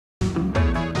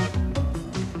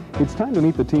It's time to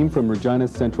meet the team from Regina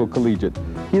Central Collegiate.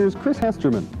 Here's Chris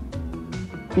Hesterman,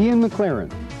 Ian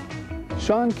McLaren,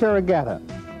 Sean Carragata,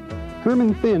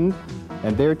 Herman Thind,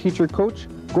 and their teacher-coach,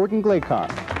 Gordon Glaykar.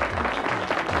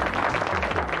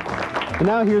 And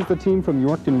now here's the team from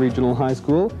Yorkton Regional High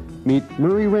School. Meet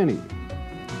Murray Rennie,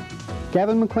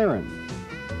 Gavin McLaren,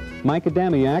 Mike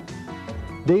Adamiak,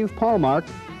 Dave Paulmark,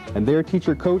 and their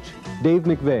teacher-coach, Dave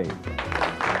McVeigh.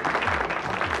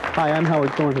 Hi, I'm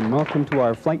Howard Thornton. Welcome to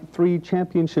our Flight 3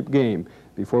 championship game.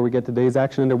 Before we get today's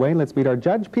action underway, let's meet our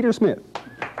judge, Peter Smith.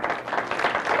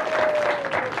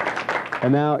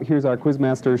 And now, here's our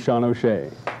quizmaster, Sean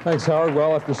O'Shea. Thanks, Howard.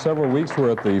 Well, after several weeks,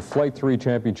 we're at the Flight 3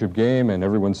 championship game, and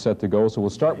everyone's set to go, so we'll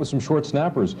start with some short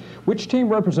snappers. Which team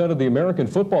represented the American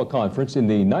Football Conference in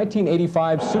the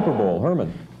 1985 Super Bowl?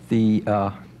 Herman?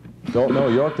 Don't know.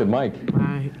 Yorkton. Mike?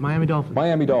 Miami Dolphins.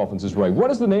 Miami Dolphins is right. What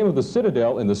is the name of the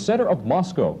citadel in the center of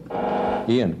Moscow?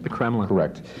 Ian? The Kremlin.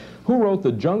 Correct. Who wrote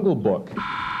the Jungle Book?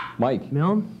 Mike?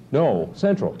 Milne? No.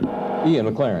 Central? Ian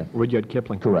McLaren. Rudyard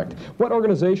Kipling. Correct. What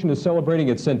organization is celebrating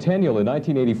its centennial in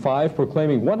 1985,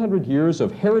 proclaiming 100 years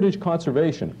of heritage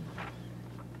conservation?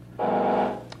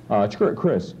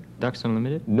 Chris? Ducks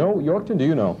Unlimited. No. Yorkton, do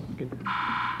you know?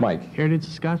 Mike? Heritage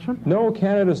Saskatchewan. No.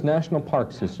 Canada's National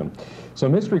Park System.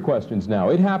 Some history questions now.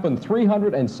 It happened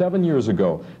 307 years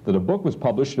ago that a book was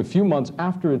published a few months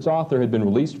after its author had been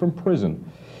released from prison.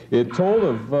 It told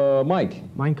of, Mike?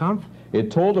 Mein Kampf. It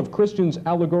told of Christian's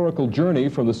allegorical journey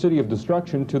from the city of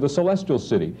destruction to the celestial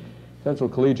city. Central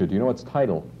Collegiate, do you know its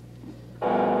title?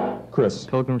 Chris?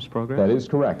 Pilgrim's Progress. That is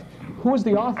correct. Who is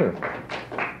the author?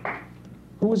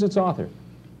 Who is its author?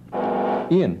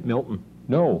 Ian? Milton.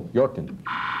 No. Yorkton.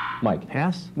 Mike?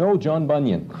 Hess. No. John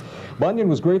Bunyan. Bunyan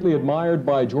was greatly admired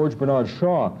by George Bernard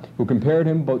Shaw, who compared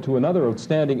him to another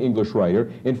outstanding English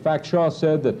writer. In fact, Shaw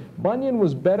said that Bunyan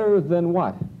was better than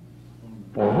what?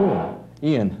 Or whom?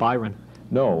 Ian? Byron.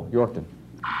 No. Yorkton.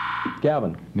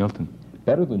 Gavin? Milton.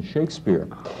 Better than Shakespeare.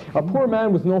 A poor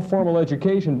man with no formal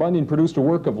education, Bunyan produced a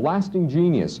work of lasting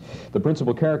genius. The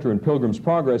principal character in Pilgrim's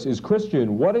Progress is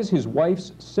Christian. What is his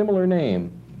wife's similar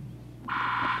name?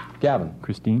 Gavin?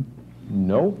 Christine.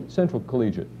 No. Central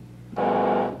Collegiate.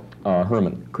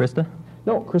 Herman? Krista.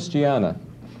 No. Christiana.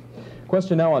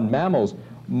 Question now on mammals.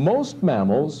 Most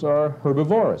mammals are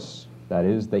herbivorous. That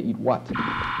is, they eat what?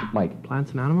 Mike?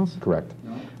 Plants and animals. Correct.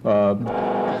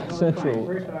 Central.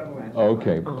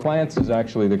 Okay, plants is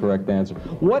actually the correct answer.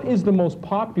 What is the most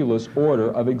populous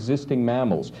order of existing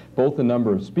mammals, both the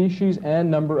number of species and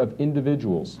number of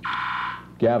individuals?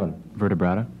 Gavin?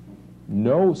 Vertebrata.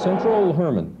 No. Central.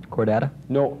 Herman? Chordata.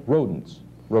 No. Rodents.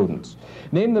 Rodents.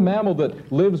 Name the mammal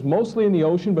that lives mostly in the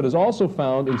ocean but is also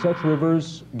found in such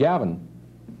rivers. Gavin?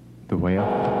 The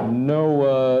whale.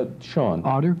 No. Sean?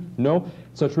 Otter. No.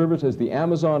 Such rivers as the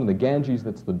Amazon and the Ganges,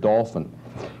 that's the dolphin.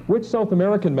 Which South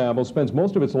American mammal spends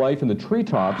most of its life in the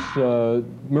treetops?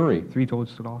 Murray? Three-toed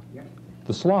sloth.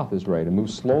 The sloth is right. It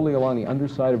moves slowly along the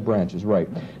underside of branches. Right.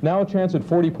 Now a chance at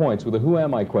 40 points with a Who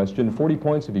Am I question. 40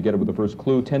 points if you get it with the first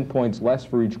clue, 10 points less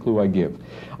for each clue I give.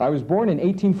 I was born in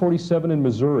 1847 in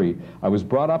Missouri. I was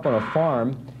brought up on a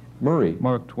farm. Murray?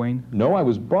 Mark Twain. No, I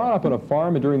was brought up on a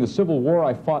farm, and during the Civil War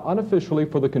I fought unofficially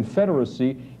for the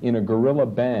Confederacy in a guerrilla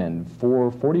band.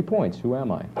 For 40 points, who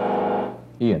am I?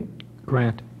 Ian?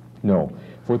 Grant. No.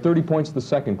 For 30 points, the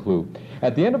second clue.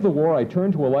 At the end of the war, I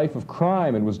turned to a life of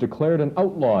crime and was declared an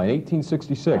outlaw in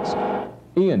 1866.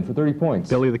 Ian, for 30 points.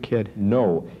 Billy the Kid.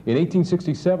 No. In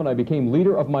 1867, I became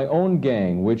leader of my own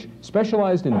gang, which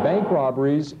specialized in bank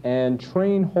robberies and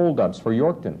train holdups for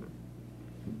Yorkton.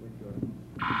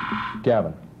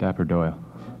 Gavin? Dapper Doyle.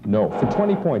 No. For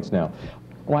 20 points now.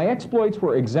 My exploits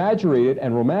were exaggerated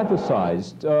and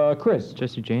romanticized. Chris?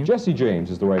 Jesse James. Jesse James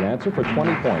is the right answer for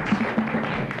 20 points.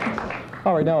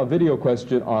 All right, now a video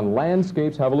question on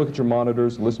landscapes. Have a look at your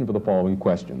monitors. Listen for the following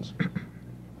questions.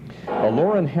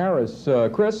 Lauren Harris.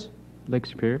 Chris? Lake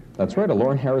Superior. That's right, a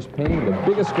Lauren Harris painting of the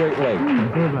biggest Great Lake.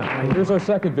 Here's our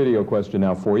second video question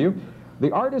now for you.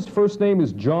 The artist's first name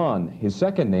is John. His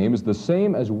second name is the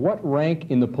same as what rank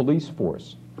in the police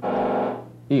force?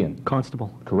 Ian?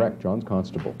 Constable. Correct, John's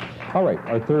constable. All right,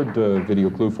 our third video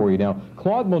clue for you now.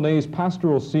 Claude Monet's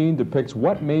pastoral scene depicts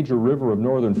what major river of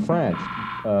northern France?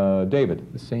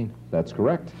 David? The Seine. That's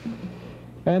correct.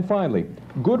 And finally,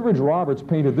 Goodrich Roberts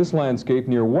painted this landscape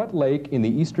near what lake in the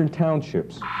eastern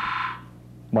townships?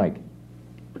 Mike?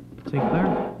 St.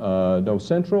 Clair. No.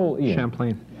 Central. Ian?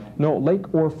 Champlain. No.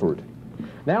 Lake Orford.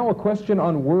 Now a question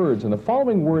on words, and the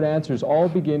following word answers all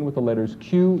begin with the letters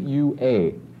Q, U,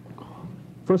 A.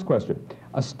 First question.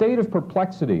 A state of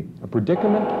perplexity, a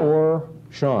predicament, or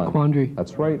Sean? Quandary.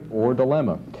 That's right, or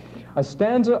dilemma. A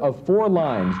stanza of 4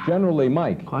 lines, generally,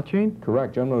 Mike. Quatrain?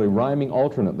 Correct, generally rhyming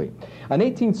alternately. An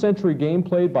 18th century game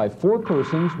played by 4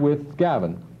 persons with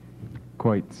Gavin.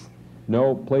 Quoits.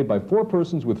 No, played by 4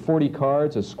 persons with 40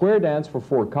 cards, a square dance for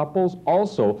 4 couples.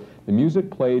 Also, the music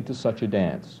played to such a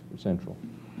dance. Central.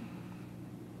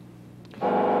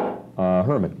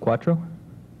 Herman. Quattro?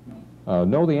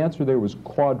 No, the answer there was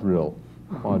quadrille.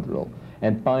 Quadrille.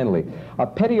 And finally, a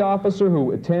petty officer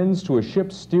who attends to a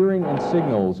ship's steering and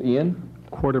signals. Ian?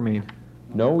 Quartermain.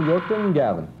 No, Yorkton,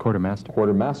 Gavin. Quartermaster.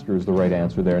 Quartermaster is the right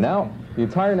answer there. Now, the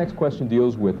entire next question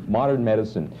deals with modern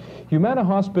medicine. Humana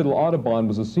Hospital Audubon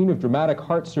was the scene of dramatic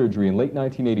heart surgery in late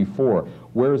 1984.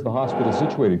 Where is the hospital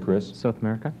situated, Chris? South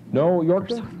America? No,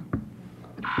 Yorkton?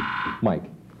 Mike?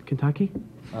 Kentucky?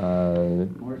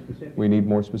 We need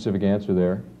more specific answer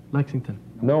there. Lexington.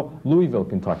 No, Louisville,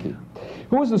 Kentucky.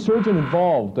 Who was the surgeon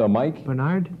involved, Mike?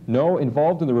 Bernard? No,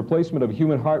 involved in the replacement of a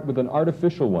human heart with an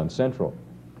artificial one, Central.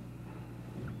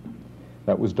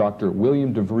 That was Dr.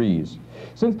 William DeVries.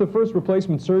 Since the first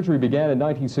replacement surgery began in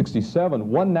 1967,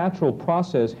 one natural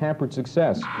process hampered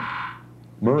success.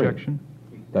 Murray. Rejection?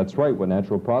 That's right, what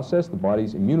natural process? The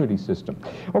body's immunity system.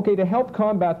 Okay, to help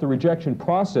combat the rejection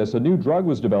process, a new drug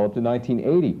was developed in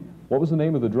 1980. What was the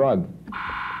name of the drug?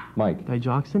 Mike?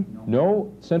 Digoxin?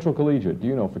 No, Central Collegiate. Do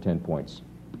you know for 10 points?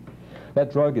 That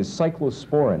drug is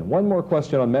cyclosporin. One more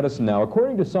question on medicine now.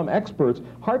 According to some experts,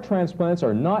 heart transplants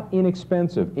are not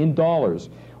inexpensive in dollars.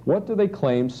 What do they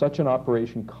claim such an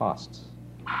operation costs?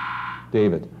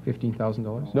 David?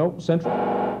 $15,000? No, Central.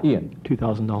 Ian?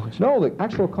 $2,000. No, the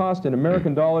actual cost in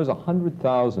American dollars,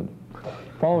 $100,000.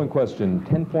 Following question,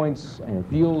 10 points, and it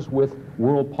deals with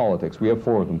world politics. We have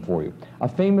 4 of them for you.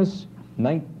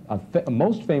 A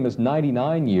most famous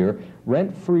 99-year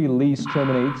rent-free lease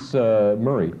terminates,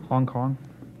 Murray. Hong Kong?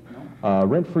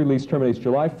 Rent-free lease terminates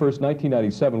July 1st,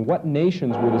 1997. What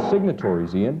nations were the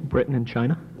signatories, Ian? Britain and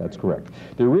China? That's correct.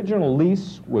 The original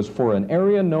lease was for an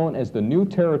area known as the New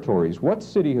Territories. What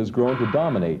city has grown to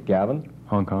dominate, Gavin?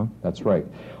 Hong Kong? That's right.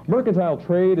 Mercantile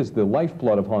trade is the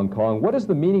lifeblood of Hong Kong. What is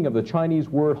the meaning of the Chinese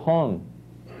word Hong?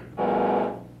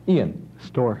 Ian?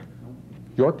 Store?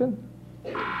 Yorkton?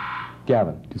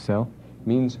 Gavin? To sell?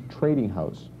 Means trading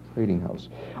house. Trading house.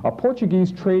 A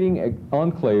Portuguese trading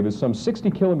enclave is some 60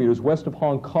 kilometers west of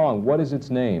Hong Kong. What is its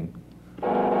name?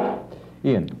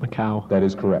 Ian? Macau. That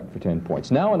is correct for 10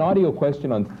 points. Now an audio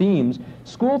question on themes.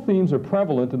 School themes are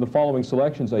prevalent in the following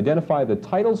selections. Identify the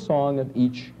title song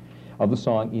of the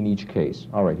song in each case.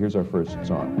 All right, here's our first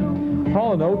song.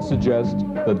 Hall & Oates suggests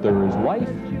that there is life.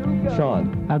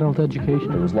 Sean? Adult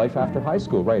education. There is life after high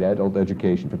school. Right, adult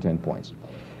education for 10 points.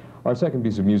 Our second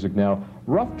piece of music now,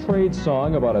 rough trade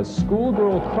song about a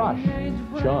schoolgirl crush.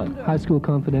 Sean? High School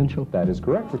Confidential. That is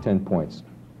correct for 10 points.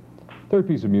 Third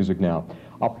piece of music now,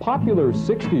 a popular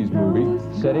 60s movie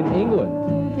set in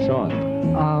England.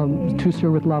 Sean? To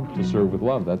Serve with Love. To Serve with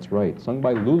Love, that's right, sung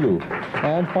by Lulu.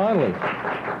 And finally,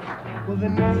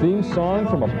 theme song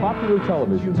from a popular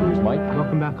television series. Mike?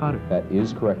 Welcome Back, Kotter. That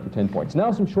is correct for 10 points.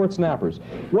 Now some short snappers.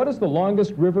 What is the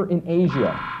longest river in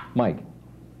Asia? Mike?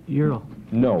 Ural.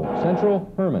 No.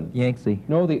 Central? Herman? Yangtze.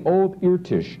 No, the Old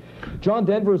Irtish. John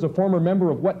Denver is a former member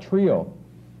of what trio?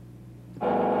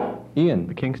 Ian?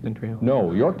 The Kingston Trio. No.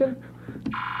 Yorkton?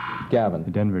 Gavin?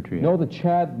 The Denver Trio. No, the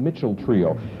Chad Mitchell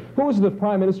Trio. Who was the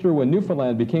Prime Minister when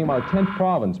Newfoundland became our 10th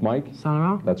province, Mike?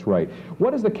 Sanara. That's right.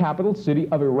 What is the capital city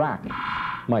of Iraq?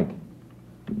 Mike?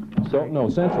 No,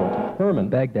 Central. Herman?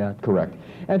 Baghdad. Correct.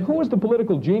 And who was the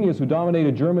political genius who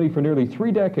dominated Germany for nearly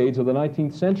 3 decades of the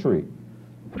 19th century?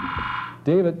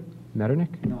 David? Metternich.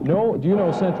 No, do you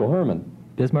know Central? Herman?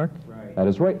 Bismarck. That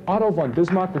is right. Otto von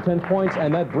Bismarck for 10 points,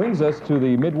 and that brings us to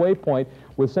the midway point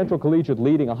with Central Collegiate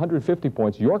leading 150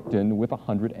 points, Yorkton with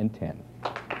 110.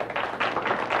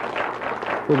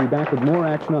 We'll be back with more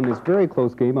action on this very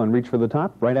close game on Reach for the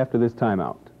Top right after this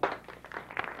timeout.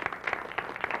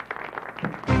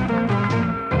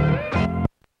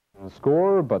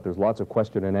 Score, but there's lots of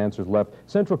question and answers left.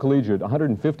 Central Collegiate,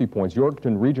 150 points.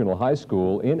 Yorkton Regional High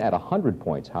School in at 100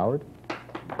 points. Howard?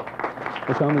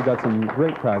 Well, Sean, we've got some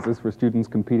great prizes for students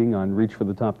competing on Reach for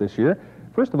the Top this year.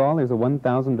 First of all, there's a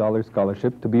 $1,000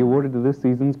 scholarship to be awarded to this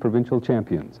season's provincial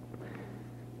champions.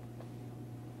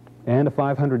 And a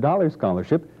 $500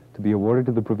 scholarship to be awarded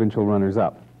to the provincial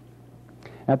runners-up.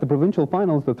 At the provincial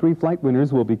finals, the 3 flight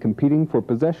winners will be competing for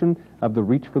possession of the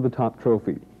Reach for the Top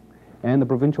trophy. And the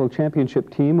provincial championship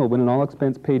team will win an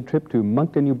all-expense-paid trip to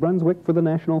Moncton, New Brunswick for the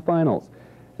national finals.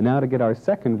 And now to get our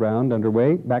second round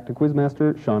underway, back to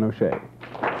Quizmaster Sean O'Shea.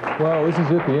 Well, this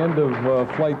is at the end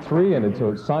of Flight 3, and it's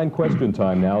a signed question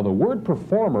time now. The word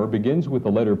performer begins with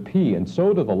the letter P, and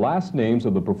so do the last names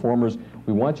of the performers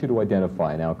we want you to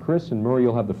identify. Now, Chris and Murray,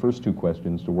 you'll have the first two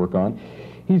questions to work on.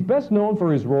 He's best known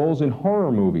for his roles in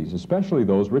horror movies, especially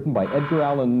those written by Edgar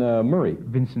Allan Murray.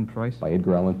 Vincent Price. By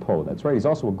Edgar Allan Poe. That's right. He's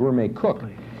also a gourmet cook.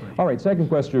 All right, second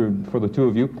question for the two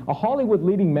of you. A Hollywood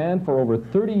leading man for over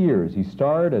 30 years. He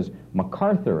starred as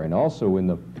MacArthur and also in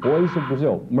The Boys of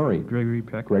Brazil. Murray. Gregory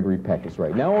Peck. Gregory Peck is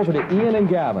right. Now over to Ian and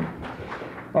Gavin.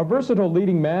 A versatile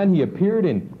leading man, he appeared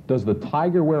in Does the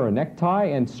Tiger Wear a Necktie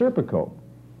and Serpico.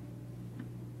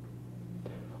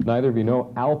 Neither of you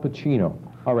know Al Pacino.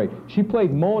 All right, she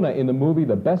played Mona in the movie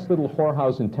The Best Little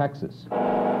Whorehouse in Texas.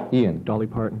 Ian. Dolly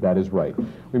Parton. That is right.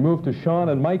 We move to Sean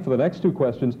and Mike for the next two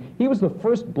questions. He was the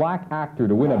first black actor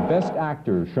to win a Best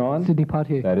Actor. Sean? Sidney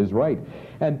Poitier. That is right.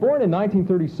 And born in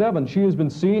 1937, she has been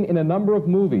seen in a number of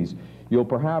movies. You'll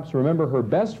perhaps remember her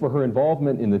best for her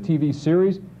involvement in the TV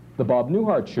series The Bob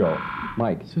Newhart Show.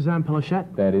 Mike? Suzanne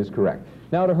Pellichet. That is correct.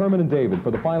 Now to Herman and David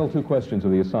for the final two questions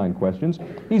of the assigned questions.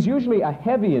 He's usually a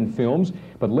heavy in films,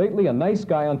 but lately a nice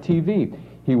guy on TV.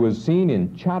 He was seen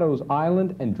in Chatto's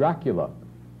Island and Dracula.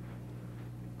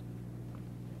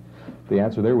 The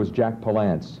answer there was Jack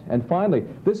Palance. And finally,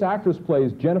 this actress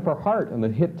plays Jennifer Hart in the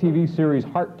hit TV series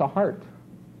Heart to Heart.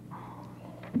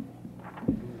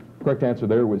 Correct answer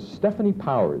there was Stephanie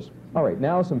Powers. All right,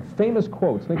 now some famous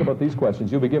quotes. Think about these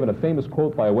questions. You'll be given a famous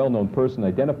quote by a well-known person.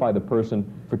 Identify the person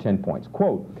for 10 points.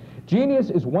 Quote, genius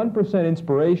is 1%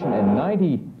 inspiration and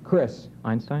 90, Chris?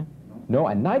 Einstein. No,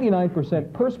 and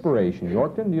 99% perspiration.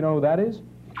 Yorkton, do you know who that is?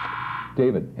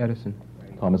 David? Edison.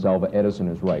 Thomas Alva Edison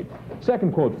is right.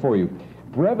 Second quote for you.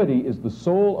 Brevity is the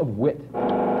soul of wit.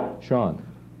 Sean?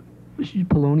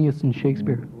 Polonius and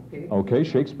Shakespeare. Okay,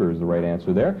 Shakespeare is the right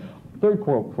answer there. Third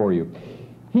quote for you.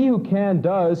 He who can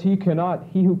does, he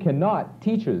who cannot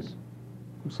teaches.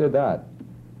 Who said that?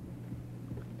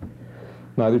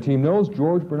 Neither team knows.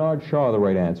 George Bernard Shaw, the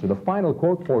right answer. The final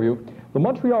quote for you. The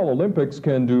Montreal Olympics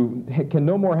can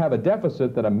no more have a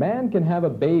deficit than a man can have a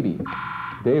baby.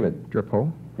 David?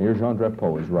 Drapeau. Here, Jean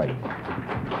Drapeau is right.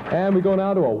 And we go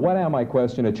now to a what am I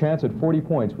question, a chance at 40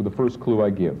 points with the first clue I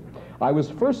give. I was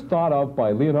first thought of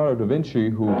by Leonardo da Vinci,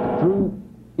 who drew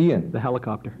Ian. The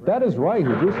helicopter. That is right.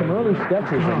 He drew some early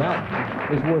sketches, and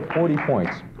that is worth 40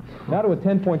 points. Now to a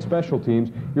 10-point special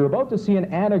teams. You're about to see an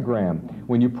anagram.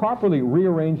 When you properly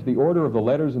rearrange the order of the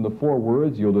letters in the four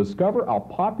words, you'll discover a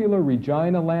popular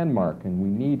Regina landmark, and we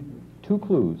need two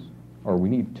clues, or we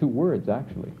need two words,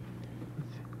 actually.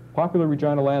 Popular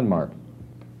Regina landmark.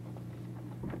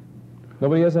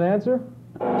 Nobody has an answer?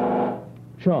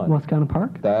 Sean? Wascana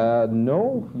Park.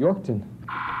 No. Yorkton.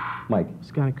 Mike?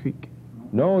 Wascana Creek.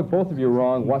 No, both of you are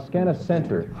wrong. Wascana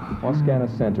Center. Wascana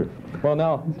Center. Well,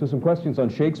 now, to some questions on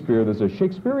Shakespeare. There's a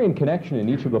Shakespearean connection in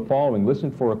each of the following. Listen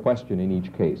for a question in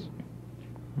each case.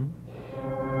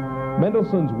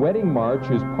 Mendelssohn's Wedding March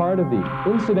is part of the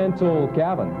incidental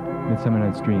Gavin. Midsummer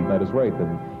Night's Dream. That is right.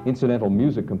 The incidental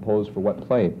music composed for what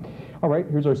play? All right,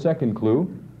 here's our second clue.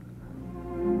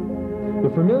 The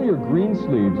familiar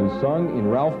Greensleeves is sung in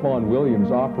Ralph Vaughan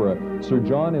Williams' opera Sir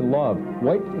John in Love.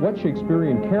 What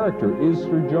Shakespearean character is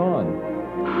Sir John?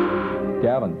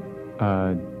 Gavin?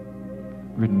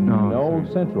 No,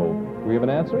 Central. Do we have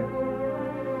an answer?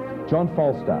 John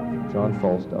Falstaff. John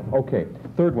Falstaff. Okay,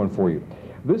 third one for you.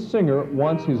 This singer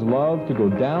wants his love to go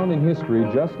down in history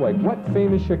just like what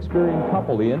famous Shakespearean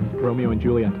couple, Ian? Romeo and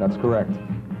Juliet. That's correct.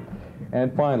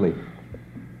 And finally,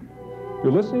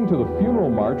 you're listening to the funeral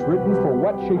march written for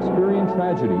what Shakespearean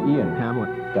tragedy, Ian?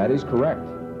 Hamlet. That is correct.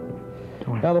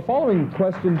 Now, the following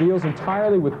question deals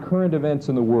entirely with current events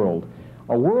in the world.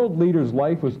 A world leader's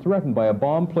life was threatened by a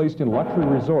bomb placed in a luxury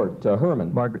resort.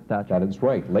 Herman? Margaret Thatcher. That is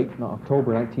right, late in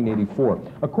October 1984.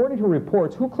 According to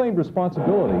reports, who claimed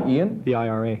responsibility, Ian? The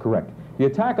IRA. Correct. The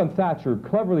attack on Thatcher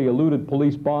cleverly eluded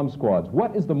police bomb squads.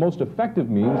 What is the most effective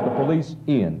means the police,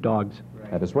 Ian? Dogs.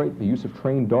 That is right, the use of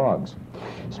trained dogs.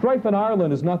 Strife in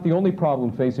Ireland is not the only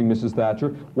problem facing Mrs. Thatcher.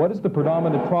 What is the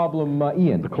predominant problem,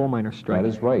 Ian? The coal miners' strike. That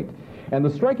is right. And the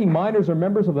striking miners are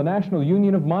members of the National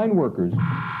Union of Mine Workers.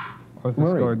 Arthur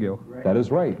Murray. Scargill. That is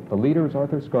right. The leader is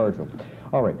Arthur Scargill.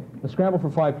 All right, a scramble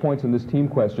for 5 points in this team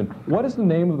question. What is the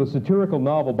name of the satirical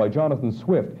novel by Jonathan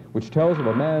Swift, which tells of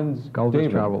a man's... Gulliver's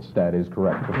David. Travels. That is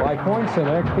correct. For 5 points, and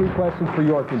the next 3 questions for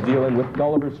Yorkton dealing with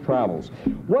Gulliver's Travels.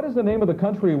 What is the name of the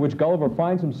country in which Gulliver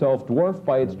finds himself dwarfed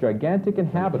by its gigantic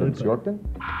inhabitants? Yorkton?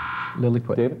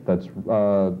 Lilliput. David? That's...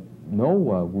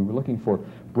 no, we were looking for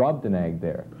Brobdingnag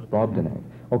there. Brobdingnag.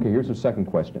 Okay, here's the second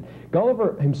question.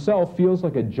 Gulliver himself feels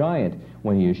like a giant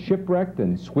when he is shipwrecked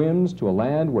and swims to a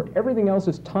land where everything else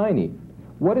is tiny.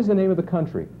 What is the name of the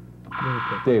country?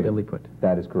 David. Lilliput.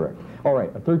 That is correct. All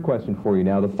right, a third question for you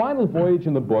now. The final voyage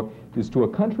in the book is to a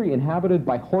country inhabited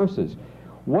by horses.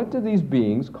 What do these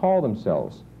beings call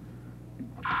themselves?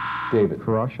 David.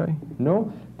 Farashi?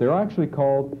 No, they're actually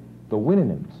called the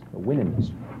Winnenans. The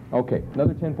Winnenans. Okay,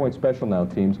 another 10-point special now,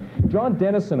 teams. John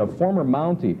Dennison, a former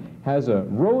Mountie, has a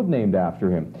road named after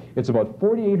him. It's about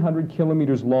 4,800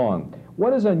 kilometers long.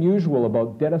 What is unusual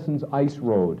about Dennison's ice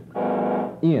road?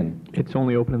 Ian. It's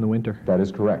only open in the winter. That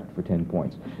is correct for 10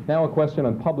 points. Now a question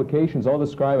on publications. I'll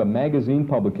describe a magazine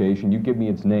publication. You give me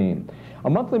its name. A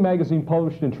monthly magazine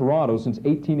published in Toronto since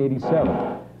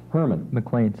 1887. Herman.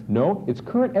 Maclean's. No, its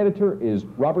current editor is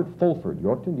Robert Fulford.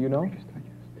 Yorkton, do you know?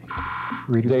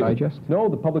 Reader's David. Digest? No,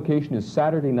 the publication is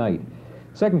Saturday Night.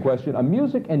 Second question, a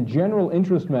music and general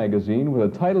interest magazine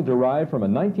with a title derived from a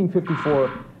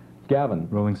 1954, Gavin.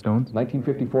 Rolling Stones?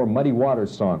 1954 Muddy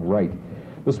Waters song, right.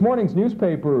 This morning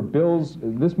newspaper bills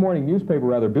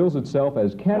itself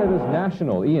as Canada's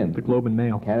national, Ian. The Globe and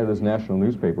Mail. Canada's national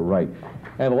newspaper, right.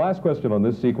 And the last question on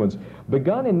this sequence.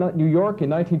 Begun in New York in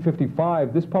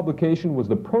 1955, this publication was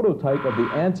the prototype of the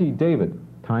anti-David.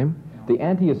 Time? The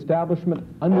anti-establishment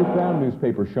underground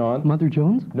newspaper, Sean. Mother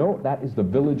Jones? No, that is the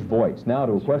Village Voice. Now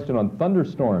to a question on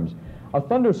thunderstorms. A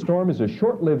thunderstorm is a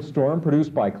short-lived storm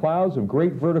produced by clouds of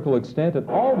great vertical extent and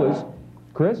always,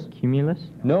 Chris? Cumulus?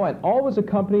 No, and always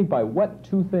accompanied by what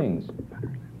two things?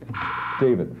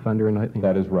 David. Thunder and lightning.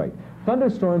 That is right.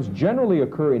 Thunderstorms generally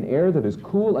occur in air that is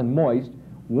cool and moist,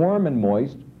 warm and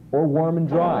moist, or warm and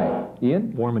dry.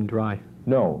 Ian? Warm and dry.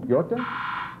 No. Yorkton?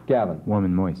 Gavin. Warm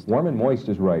and moist. Warm and moist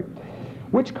is right.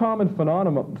 Which common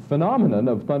phenomenon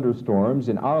of thunderstorms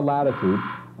in our latitude,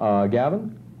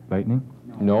 Gavin? Lightning?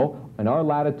 No. In our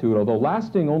latitude, although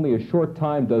lasting only a short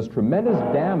time, does tremendous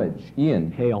damage.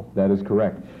 Ian? Hail. That is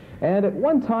correct. And at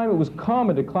one time, it was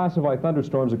common to classify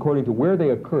thunderstorms according to where they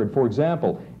occurred. For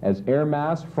example, as air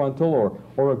mass, frontal, or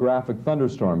orographic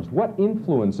thunderstorms. What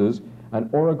influences an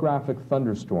orographic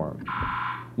thunderstorm?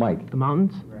 Mike? The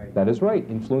mountains? That is right,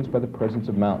 influenced by the presence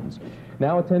of mountains.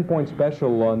 Now a 10-point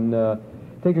special on,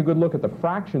 take a good look at the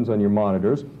fractions on your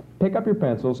monitors, pick up your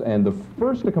pencils, and the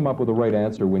first to come up with the right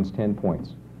answer wins 10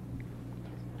 points.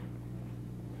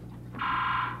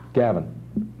 Gavin?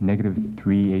 Negative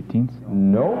 3/18ths?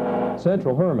 No.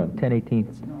 Central, Herman?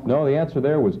 10/18ths. No, the answer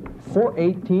there was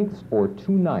 4/18ths or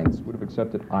 2/9. Would have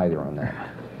accepted either on that.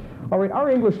 All right, our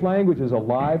English language is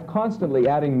alive, constantly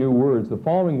adding new words. The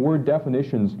following word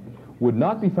definitions would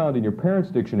not be found in your parents'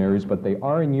 dictionaries, but they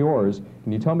are in yours.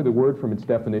 Can you tell me the word from its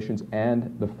definitions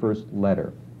and the first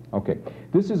letter? Okay.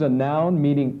 This is a noun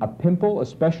meaning a pimple,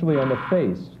 especially on the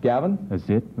face. Gavin? A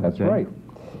zit? That's right.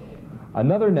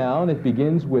 Another noun, it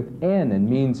begins with N and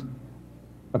means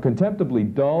a contemptibly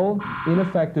dull,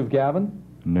 ineffective, Gavin?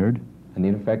 Nerd? An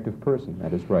ineffective person.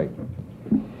 That is right.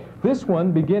 This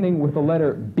one, beginning with the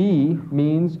letter B,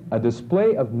 means a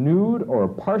display of nude or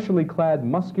partially clad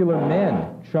muscular men.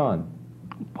 Sean?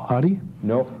 Body?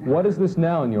 No. What is this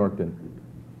noun, Yorkton?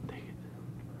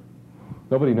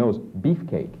 Nobody knows.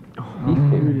 Beefcake.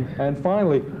 Beefcake. And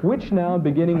finally, which noun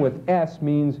beginning with S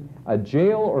means a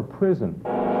jail or prison?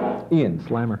 Ian?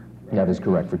 Slammer. That is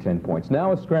correct for 10 points.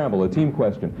 Now a scramble, a team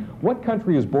question. What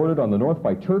country is bordered on the north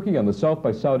by Turkey, on the south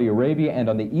by Saudi Arabia, and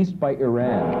on the east by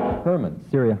Iran? Herman?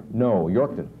 Syria. No.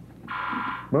 Yorkton?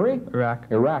 Murray? Iraq.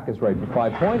 Iraq is right for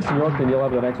 5 points. And Yorkton, you'll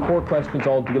have the next 4 questions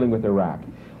all dealing with Iraq.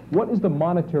 What is the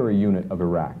monetary unit of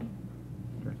Iraq?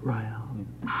 Rial.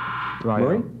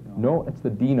 Murray? No, it's the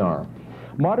dinar.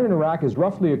 Modern Iraq is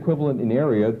roughly equivalent in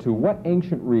area to what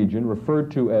ancient region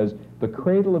referred to as the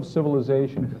cradle of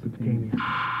civilization? Mesopotamia.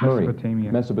 Murray.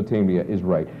 Mesopotamia. Mesopotamia is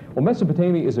right. Well,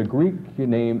 Mesopotamia is a Greek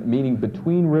name meaning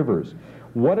between rivers.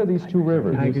 What are these two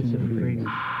rivers? Tigris and Euphrates.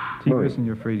 Tigris and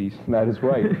Euphrates. That is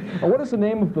right. What is the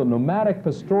name of the nomadic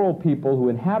pastoral people who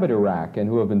inhabit Iraq and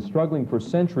who have been struggling for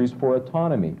centuries for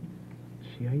autonomy?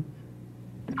 Shiites.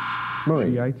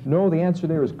 Murray? Shiites. No, the answer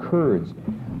there is Kurds.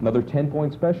 Another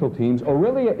 10-point special teams.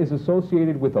 Aurelia is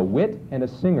associated with a wit and a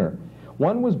singer.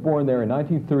 One was born there in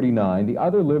 1939. The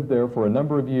other lived there for a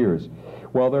number of years.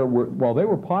 While they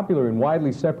were popular in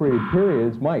widely separated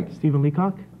periods, Mike? Stephen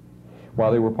Leacock.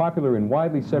 While they were popular in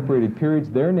widely separated periods,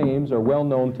 their names are well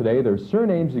known today. Their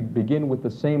surnames begin with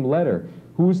the same letter.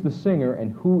 Who's the singer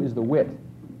and who is the wit?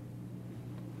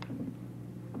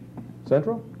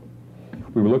 Central?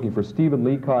 We were looking for Stephen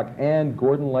Leacock and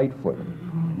Gordon Lightfoot.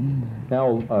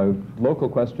 Now, a local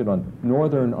question on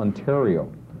Northern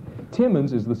Ontario.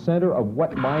 Timmins is the center of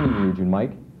what mining region,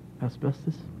 Mike?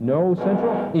 Asbestos. No.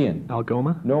 Central? Ian?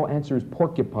 Algoma. No. Answer is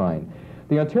Porcupine.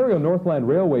 The Ontario Northland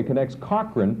Railway connects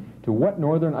Cochrane to what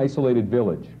northern isolated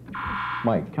village?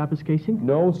 Mike. Kapuskasing?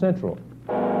 No, Central.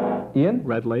 Ian?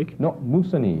 Red Lake? No,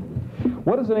 Moosonee.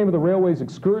 What is the name of the railway's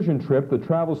excursion trip that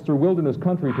travels through wilderness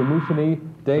country to Moosonee?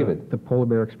 David? The Polar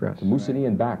Bear Express. To Moosonee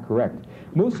and back, correct.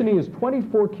 Moosonee is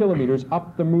 24 kilometers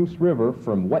up the Moose River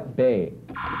from what bay?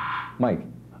 Mike?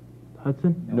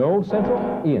 Hudson? No,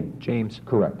 Central. Ian? James.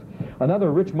 Correct.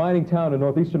 Another rich mining town in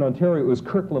northeastern Ontario is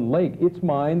Kirkland Lake. Its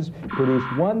mines produced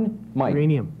Mike?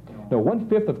 Uranium. No,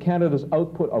 1/5 of Canada's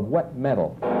output of what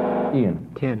metal? Ian?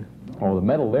 Tin. Oh, the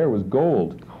metal there was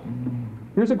gold.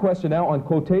 Here's a question now on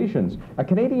quotations. A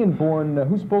Canadian-born,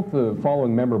 who spoke the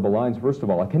following memorable lines, first of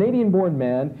all? A Canadian-born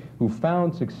man who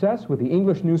found success with the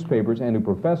English newspapers and who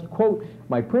professed, quote,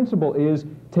 "My principle is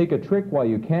take a trick while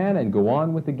you can and go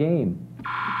on with the game."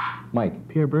 Mike?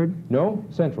 Pierre Bird? No?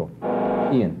 Central.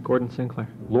 Ian? Gordon Sinclair.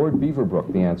 Lord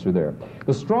Beaverbrook, the answer there.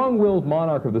 The strong-willed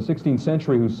monarch of the 16th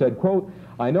century who said, quote,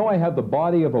 "I know I have the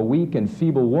body of a weak and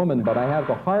feeble woman, but I have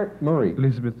the heart," Murray.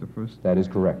 Elizabeth I. That is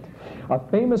correct. A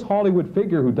famous Hollywood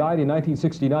figure who died in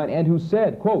 1969 and who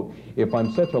said, quote, "If I'm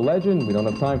such a legend," we don't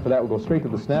have time for that, we'll go straight to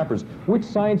the snappers. Which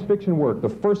science fiction work, the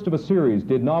first of a series,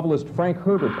 did novelist Frank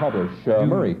Herbert publish?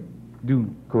 Murray.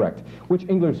 Dune. Correct. Which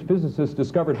English physicist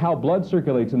discovered how blood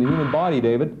circulates in the human body,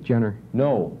 David? Jenner.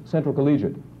 No. Central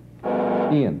Collegiate.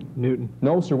 Ian? Newton.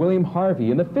 No, Sir William Harvey.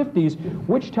 In the 50s,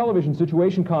 which television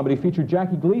situation comedy featured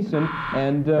Jackie Gleason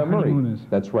and Murray? Honeymooners.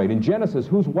 That's right. In Genesis,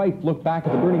 whose wife looked back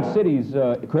at the burning cities?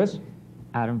 Chris?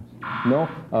 Adams. No,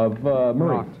 of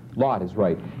Murray. Lot. Lot is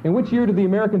right. In which year did the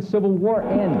American Civil War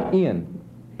end? Ian?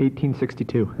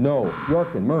 1862. No.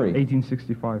 Yorkton. Murray?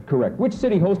 1865. Correct. Which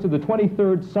city hosted the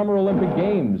 23rd Summer Olympic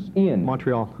Games? Ian?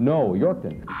 Montreal. No.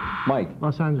 Yorkton. Mike?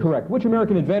 Los Angeles. Correct. Which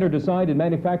American inventor designed and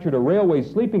manufactured a railway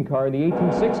sleeping car in the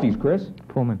 1860s? Chris?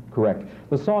 Pullman. Correct.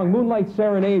 The song Moonlight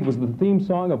Serenade was the theme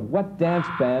song of what dance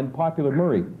band? Popular.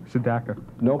 Murray? Sedaka.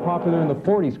 No. Popular in the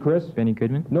 40s. Chris? Benny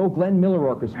Goodman. No. Glenn Miller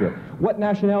Orchestra. What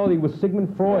nationality was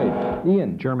Sigmund Freud?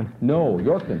 Ian? German. No.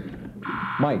 Yorkton.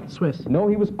 Mike? Swiss. No,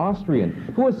 he was Austrian.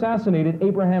 Who assassinated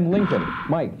Abraham Lincoln?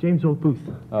 Mike? James Old Booth.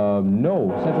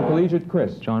 No. Central Collegiate.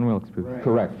 Chris? John Wilkes Booth.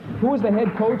 Correct. Who was the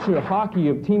head coach of hockey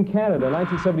of Team Canada in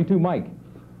 1972? Mike?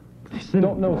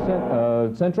 Don't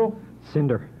know. Central?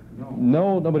 Cinder.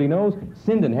 No, nobody knows.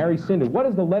 Sinden, Harry Sinden. What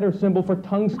is the letter symbol for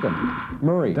tungsten?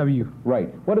 Murray. W.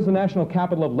 Right. What is the national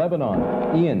capital of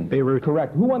Lebanon? Ian. Beirut.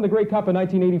 Correct. Who won the Grey Cup in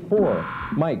 1984?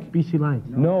 Mike. BC Lions.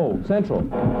 No. Central.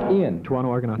 Ian.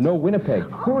 Toronto Argonauts. No. Winnipeg.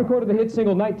 Who recorded the hit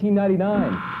single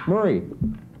 1999? Murray.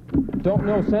 Don't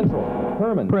know. Central.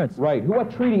 Herman. Prince. Right. What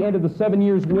treaty ended the 7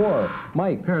 Years' War?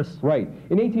 Mike. Paris. Right.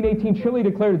 In 1818, Chile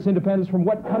declared its independence from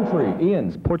what country?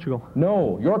 Ian. Portugal.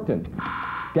 No. Yorkton.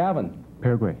 Gavin.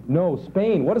 Paraguay. No.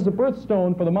 Spain. What is the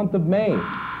birthstone for the month of May?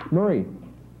 Murray.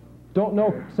 Don't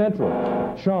know. Central.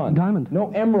 Sean. Diamond.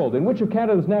 No. Emerald. In which of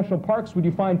Canada's national parks would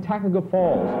you find Takaga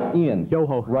Falls? Ian.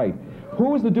 Yoho. Right.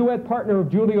 Who is the duet partner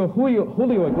of Julio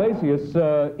Iglesias?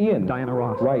 Ian. Diana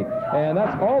Ross. Right. And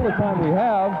that's all the time we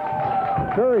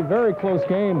have. Very, very close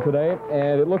game today,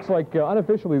 and it looks like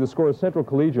unofficially the score is Central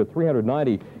Collegiate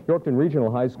 390, Yorkton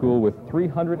Regional High School with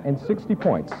 360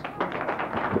 points.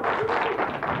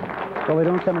 Well, they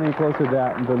don't come any closer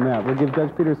than that. We'll give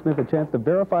Judge Peter Smith a chance to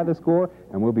verify the score,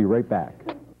 and we'll be right back.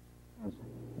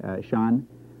 Sean,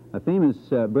 a famous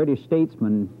British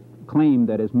statesman claimed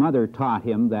that his mother taught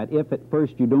him that if at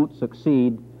first you don't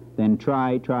succeed, then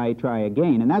try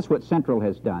again. And that's what Central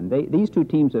has done. These two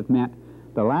teams have met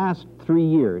the last 3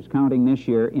 years, counting this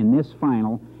year, in this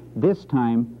final. This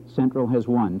time, Central has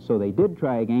won. So they did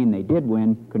try again. They did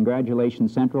win.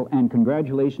 Congratulations, Central, and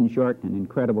congratulations, Yorkton.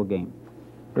 Incredible game.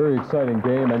 Very exciting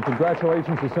game, and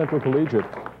congratulations to Central Collegiate.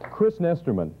 Chris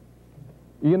Nesterman,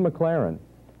 Ian McLaren,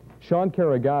 Sean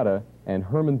Carragata, and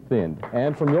Herman Thind.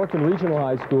 And from Yorkton Regional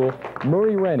High School,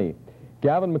 Murray Rennie,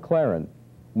 Gavin McLaren,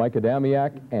 Mike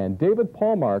Adamiak, and David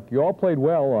Paulmark. You all played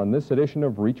well on this edition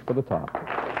of Reach for the Top.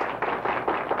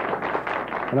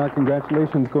 And our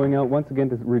congratulations going out once again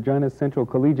to Regina Central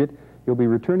Collegiate. You'll be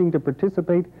returning to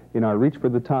participate in our Reach for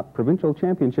the Top Provincial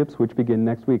Championships, which begin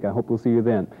next week. I hope we'll see you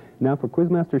then. Now for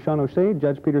Quizmaster Sean O'Shea,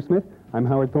 Judge Peter Smith, I'm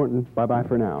Howard Thornton. Bye-bye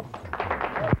for now.